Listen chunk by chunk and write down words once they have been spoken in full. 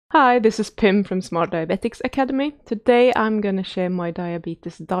Hi, this is Pim from Smart Diabetics Academy. Today I'm going to share my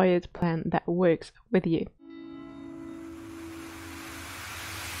diabetes diet plan that works with you.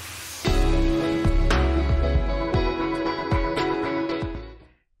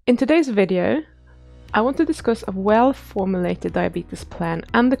 In today's video, I want to discuss a well-formulated diabetes plan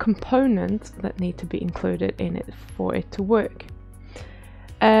and the components that need to be included in it for it to work.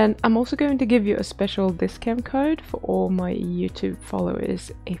 And I'm also going to give you a special discount code for all my YouTube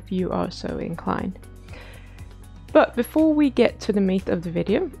followers if you are so inclined. But before we get to the meat of the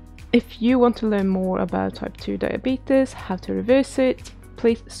video, if you want to learn more about type 2 diabetes, how to reverse it,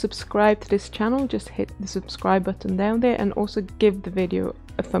 please subscribe to this channel. Just hit the subscribe button down there and also give the video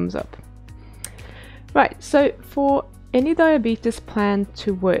a thumbs up. Right, so for any diabetes plan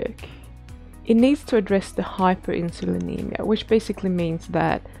to work, it needs to address the hyperinsulinemia, which basically means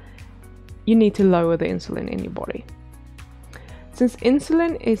that you need to lower the insulin in your body. Since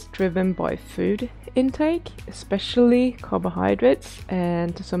insulin is driven by food intake, especially carbohydrates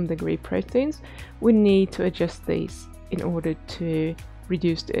and to some degree proteins, we need to adjust these in order to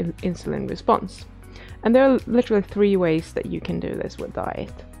reduce the insulin response. And there are literally three ways that you can do this with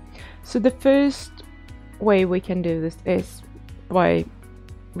diet. So the first way we can do this is by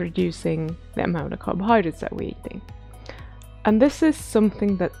reducing the amount of carbohydrates that we're eating. And this is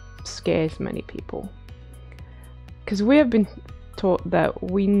something that scares many people, because we have been taught that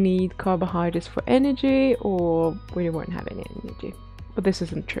we need carbohydrates for energy or we won't have any energy, but this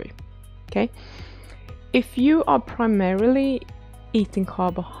isn't true. Okay, if you are primarily eating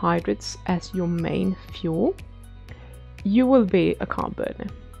carbohydrates as your main fuel, you will be a carb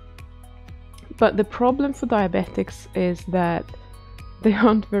burner. But the problem for diabetics is that they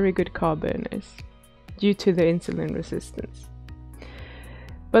aren't very good carb burners due to the insulin resistance.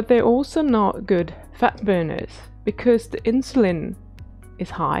 But they're also not good fat burners because the insulin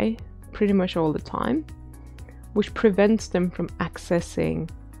is high pretty much all the time, which prevents them from accessing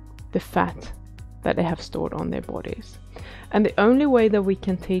the fat that they have stored on their bodies. And the only way that we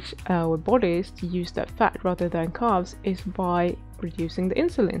can teach our bodies to use that fat rather than carbs is by reducing the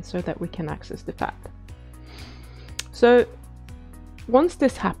insulin so that we can access the fat. So once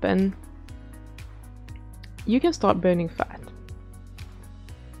this happens, you can start burning fat.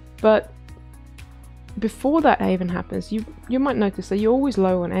 But before that even happens, you might notice that you're always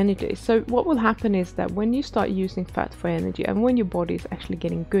low on energy. So what will happen is that when you start using fat for energy, and when your body is actually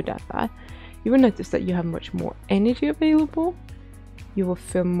getting good at that, you will notice that you have much more energy available. You will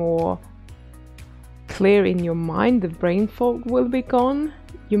feel more clear in your mind. The brain fog will be gone.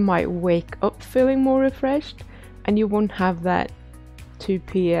 You might wake up feeling more refreshed, and you won't have that 2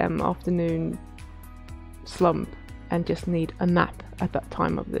 p.m. afternoon slump and just need a nap at that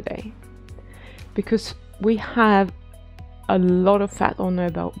time of the day, because we have a lot of fat on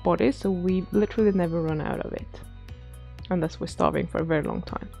our bodies, so we literally never run out of it unless we're starving for a very long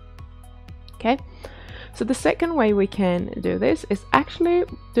time. Okay, so the second way we can do this is actually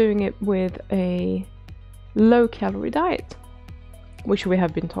doing it with a low calorie diet, which we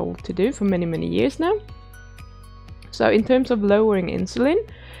have been told to do for many years now. So in terms of lowering insulin,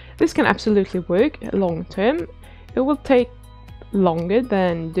 this can absolutely work long term. It will take longer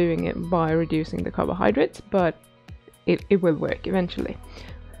than doing it by reducing the carbohydrates, but it will work eventually.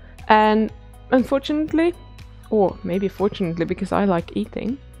 And unfortunately, or maybe fortunately, because I like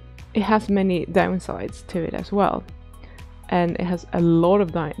eating, it has many downsides to it as well. And it has a lot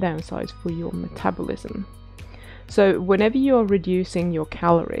of downsides for your metabolism. So whenever you are reducing your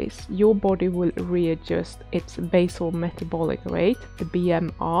calories, your body will readjust its basal metabolic rate, the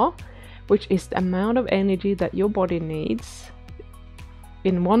BMR, which is the amount of energy that your body needs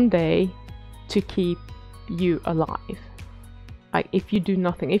in one day to keep you alive. Like if you do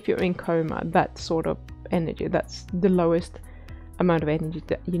nothing, if you're in coma, that sort of energy, that's the lowest amount of energy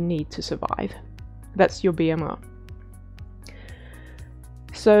that you need to survive. That's your BMR.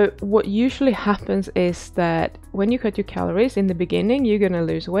 So what usually happens is that when you cut your calories in the beginning, you're going to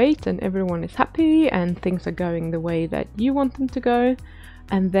lose weight and everyone is happy and things are going the way that you want them to go.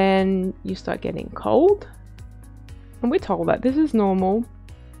 And then you start getting cold. And we're told that this is normal.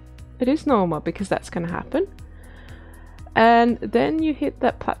 It is normal because that's going to happen. And then you hit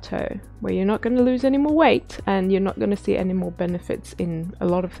that plateau where you're not going to lose any more weight and you're not going to see any more benefits in a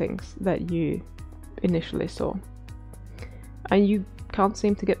lot of things that you initially saw. And you can't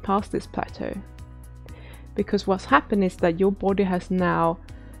seem to get past this plateau, because what's happened is that your body has now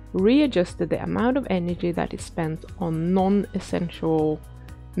readjusted the amount of energy that is spent on non-essential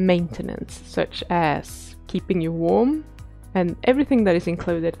maintenance, such as keeping you warm and everything that is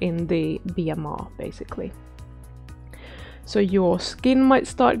included in the BMR basically. So your skin might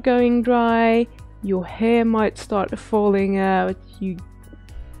start going dry, your hair might start falling out, you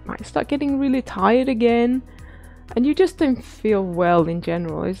might start getting really tired again, and you just don't feel well in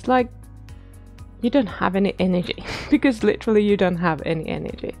general. It's like you don't have any energy because literally you don't have any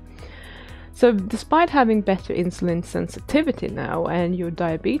energy. So despite having better insulin sensitivity now and your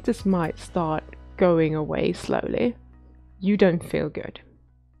diabetes might start going away slowly, you don't feel good.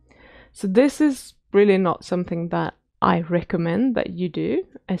 So this is really not something that I recommend that you do,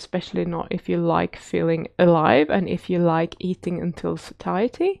 especially not if you like feeling alive and if you like eating until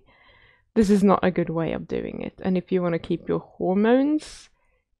satiety. This is not a good way of doing it. And if you want to keep your hormones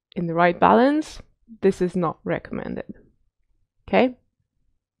in the right balance, this is not recommended. Okay?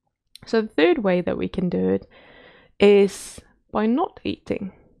 So the third way that we can do it is by not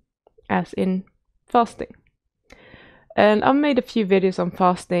eating, as in fasting. And I've made a few videos on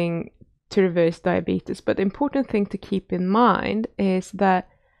fasting to reverse diabetes, but the important thing to keep in mind is that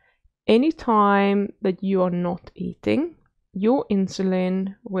any time that you are not eating, your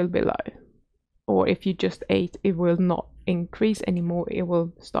insulin will be low. Or if you just ate, it will not increase anymore. It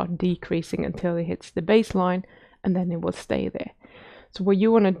will start decreasing until it hits the baseline, and then it will stay there. So what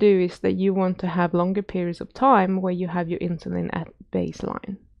you want to do is that you want to have longer periods of time where you have your insulin at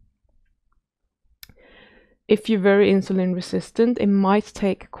baseline. If you're very insulin resistant, it might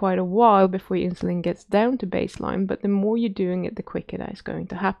take quite a while before your insulin gets down to baseline, but the more you're doing it, the quicker that is going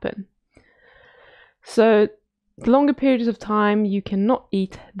to happen. So the longer periods of time you cannot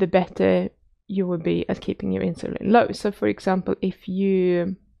eat, the better you will be at keeping your insulin low. So for example, if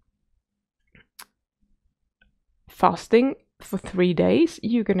you fasting for 3 days,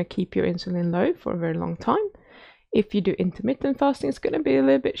 you're going to keep your insulin low for a very long time. If you do intermittent fasting, it's going to be a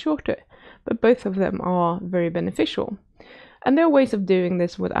little bit shorter, but both of them are very beneficial. And there are ways of doing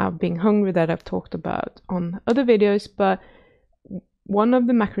this without being hungry that I've talked about on other videos, but one of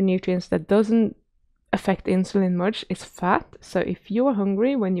the macronutrients that doesn't affect insulin much is fat. So if you're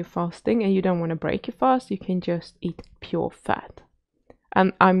hungry when you're fasting and you don't want to break your fast, you can just eat pure fat.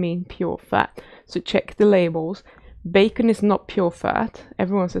 And I mean pure fat. So check the labels. Bacon is not pure fat.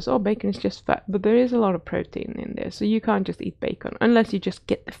 Everyone says, oh, bacon is just fat, but there is a lot of protein in there. So you can't just eat bacon unless you just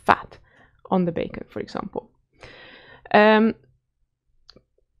get the fat on the bacon, for example.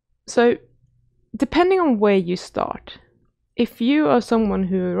 So depending on where you start, if you are someone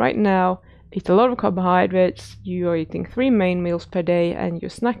who right now eats a lot of carbohydrates, you are eating 3 main meals per day and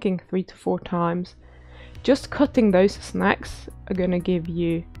you're snacking 3 to 4 times, just cutting those snacks are going to give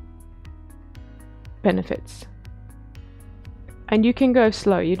you benefits. And you can go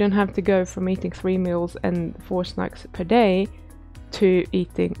slow. You don't have to go from eating 3 meals and 4 snacks per day to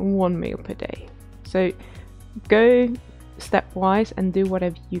eating 1 meal per day. So go stepwise and do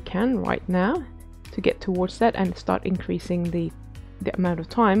whatever you can right now to get towards that and start increasing the amount of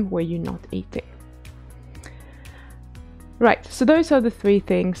time where you're not eating. Right, so those are the 3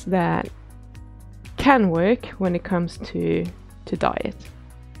 things that can work when it comes to diet.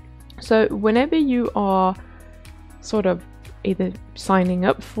 So whenever you are sort of either signing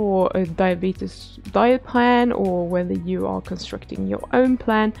up for a diabetes diet plan or whether you are constructing your own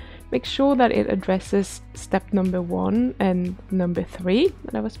plan, make sure that it addresses step number 1 and number 3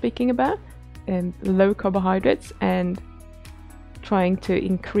 that I was speaking about, and low carbohydrates and trying to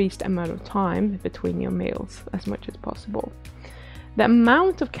increase the amount of time between your meals as much as possible. The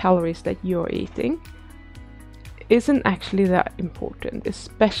amount of calories that you're eating isn't actually that important,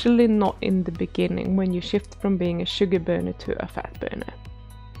 especially not in the beginning when you shift from being a sugar burner to a fat burner.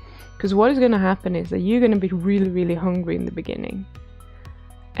 Because what is going to happen is that you're going to be really hungry in the beginning.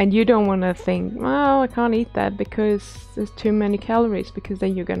 And you don't want to think, well, I can't eat that because there's too many calories, because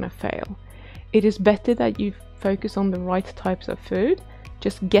then you're going to fail. It is better that you focus on the right types of food.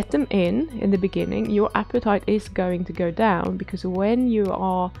 Just get them in the beginning. Your appetite is going to go down because when you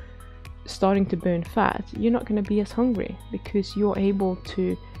are starting to burn fat, you're not going to be as hungry because you're able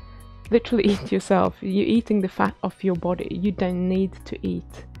to literally eat yourself. You're eating the fat off your body. You don't need to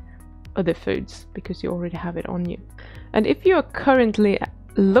eat other foods because you already have it on you. And if you are currently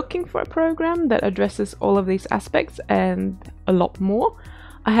looking for a program that addresses all of these aspects and a lot more,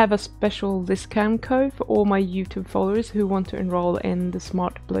 I have a special discount code for all my YouTube followers who want to enroll in the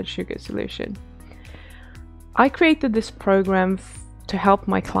Smart Blood Sugar Solution. I created this program to help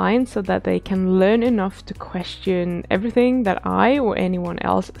my clients so that they can learn enough to question everything that I or anyone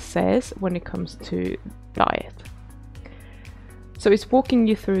else says when it comes to diet. So it's walking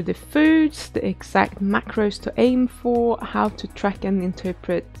you through the foods, the exact macros to aim for, how to track and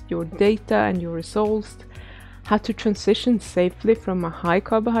interpret your data and your results, how to transition safely from a high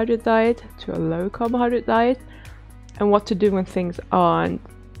carbohydrate diet to a low carbohydrate diet, and what to do when things aren't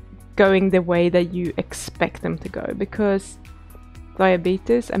going the way that you expect them to go, because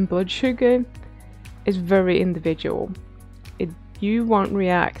diabetes and blood sugar is very individual. You won't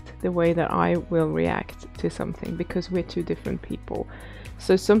react the way that I will react to something, because we're two different people.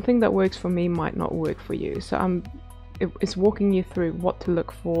 So something that works for me might not work for you. So it's walking you through what to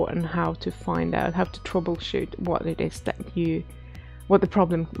look for and how to find out, how to troubleshoot what it is that what the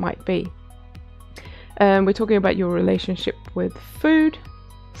problem might be. We're talking about your relationship with food,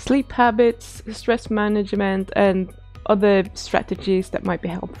 sleep habits, stress management, and other strategies that might be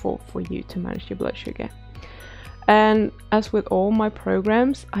helpful for you to manage your blood sugar. And as with all my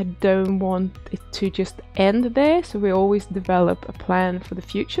programs, I don't want it to just end there, so we always develop a plan for the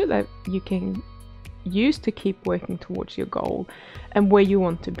future that you can use to keep working towards your goal and where you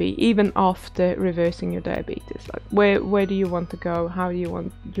want to be, even after reversing your diabetes. Like where do you want to go? How do you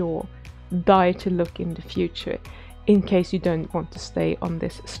want your diet to look in the future, in case you don't want to stay on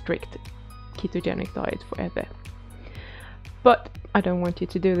this strict ketogenic diet forever. But I don't want you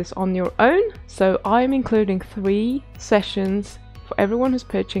to do this on your own, so I'm including 3 sessions for everyone who's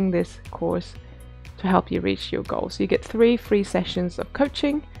purchasing this course to help you reach your goal. So you get 3 free sessions of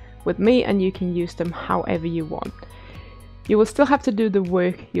coaching with me, and you can use them however you want. You will still have to do the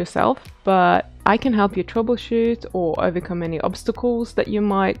work yourself, but I can help you troubleshoot or overcome any obstacles that you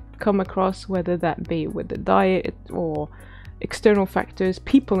might come across, whether that be with the diet or external factors,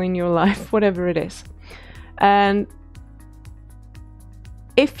 people in your life, whatever it is. And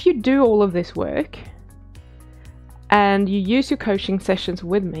if you do all of this work and you use your coaching sessions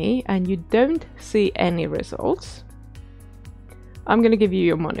with me and you don't see any results, I'm going to give you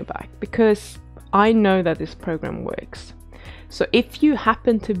your money back, because I know that this program works. So if you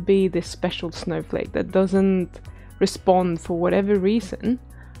happen to be this special snowflake that doesn't respond for whatever reason,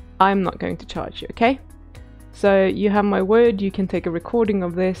 I'm not going to charge you, okay? So you have my word, you can take a recording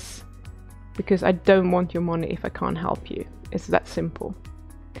of this, because I don't want your money if I can't help you. It's that simple.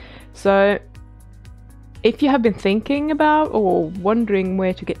 So if you have been thinking about or wondering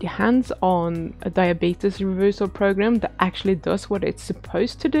where to get your hands on a diabetes reversal program that actually does what it's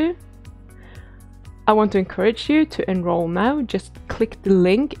supposed to do, I want to encourage you to enroll now. Just click the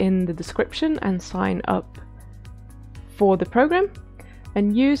link in the description and sign up for the program.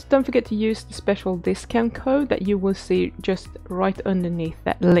 And don't forget to use the special discount code that you will see just right underneath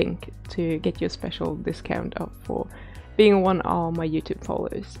that link to get your special discount up for being one of my YouTube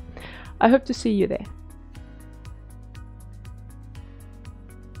followers. I hope to see you there.